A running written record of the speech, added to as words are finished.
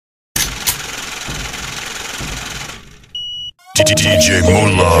DJ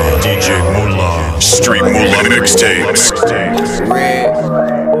MULA, STREETMULA mixtapes. Red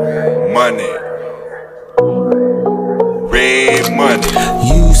money, red money.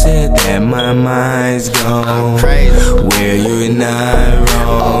 You said that my mind's gone, where you're not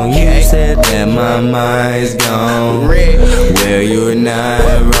wrong. You said that my mind's gone, where you're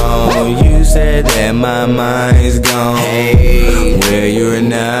not wrong. You said that my mind's gone, where you're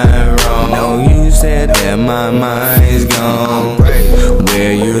not wrong. No, you said that my mind's gone,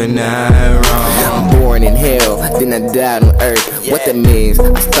 where you're not wrong. Born in hell, then I died on earth. What that means,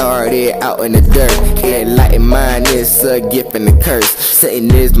 I started out in the dirt. Enlightened mind is a gift and a curse.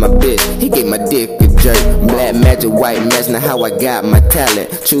 Satan is my bitch, he gave my dick a jerk. Black magic, white magic, now how I got my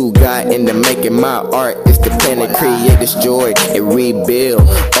talent. True God in the making, my art is the planet. Create, destroy, and rebuild.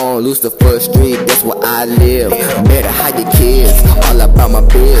 On Lucifer Street, that's where I live. Better hide your kids, all about my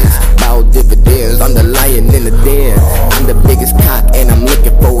biz. About dividends, I'm the lion in the den. I'm the biggest cock and I'm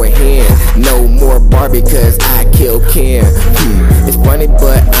looking for a hand. No more Barbie cause I kill Ken. It's funny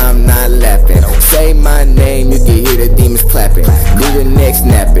but I'm not laughing. Say my name, you can hear the demons clapping. Do your neck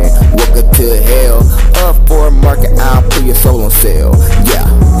snapping, welcome to hell. Up for a market, I'll put your soul on sale. Yeah.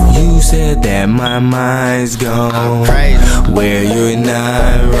 You said that my mind's gone, where you're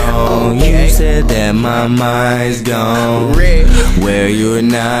not wrong. You said that my mind's gone, where you're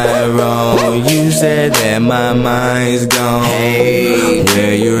not wrong. You said that my mind's gone,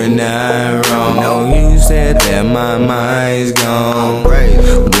 where you're not wrong. No, you said that my mind's gone,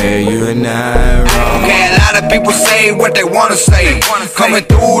 where you're not wrong. Okay, a lot of people say what they wanna say. Coming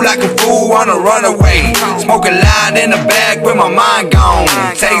through like a fool on a runaway. Smoking loud in the bag with my mind gone.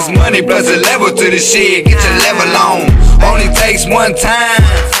 Takes money plus a level to the shit, get your level on. Only takes one time,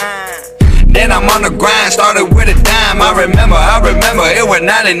 then I'm on the grind. Started with a dime, I remember it was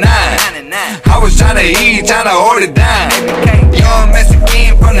 99. I was trying to eat, trying to hold it down. Young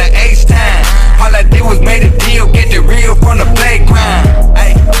Mexican from the H-time. All I did was made a deal, get the real from the playground.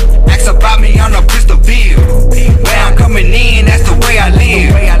 Ay, ask about me on the pistol field. Where I'm coming in, that's the way I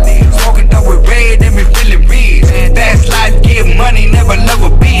live. Smoking dope with red and be feeling rich. Fast life, give money, never love a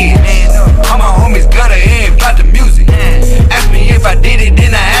bitch. All my homies gutter in about the music. Ask me if I did it,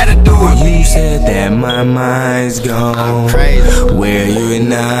 then I had to do it. You said that my mind's gone, where you're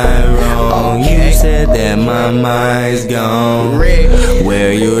not wrong. You said that my mind's gone,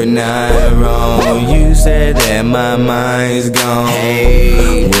 where you're not wrong. You said that my mind's gone,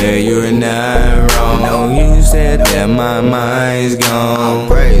 where you're not wrong. No, you said that my mind's gone,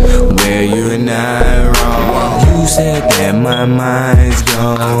 where you're not wrong. You said that my mind's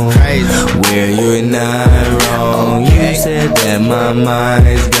gone, where you're not wrong. You said that my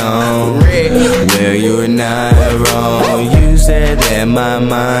mind's gone, where you're not wrong. You said that my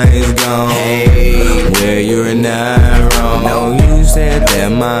mind's gone, where you're not wrong. No, you said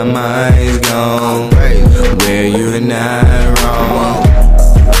that my mind's gone, where you're not wrong.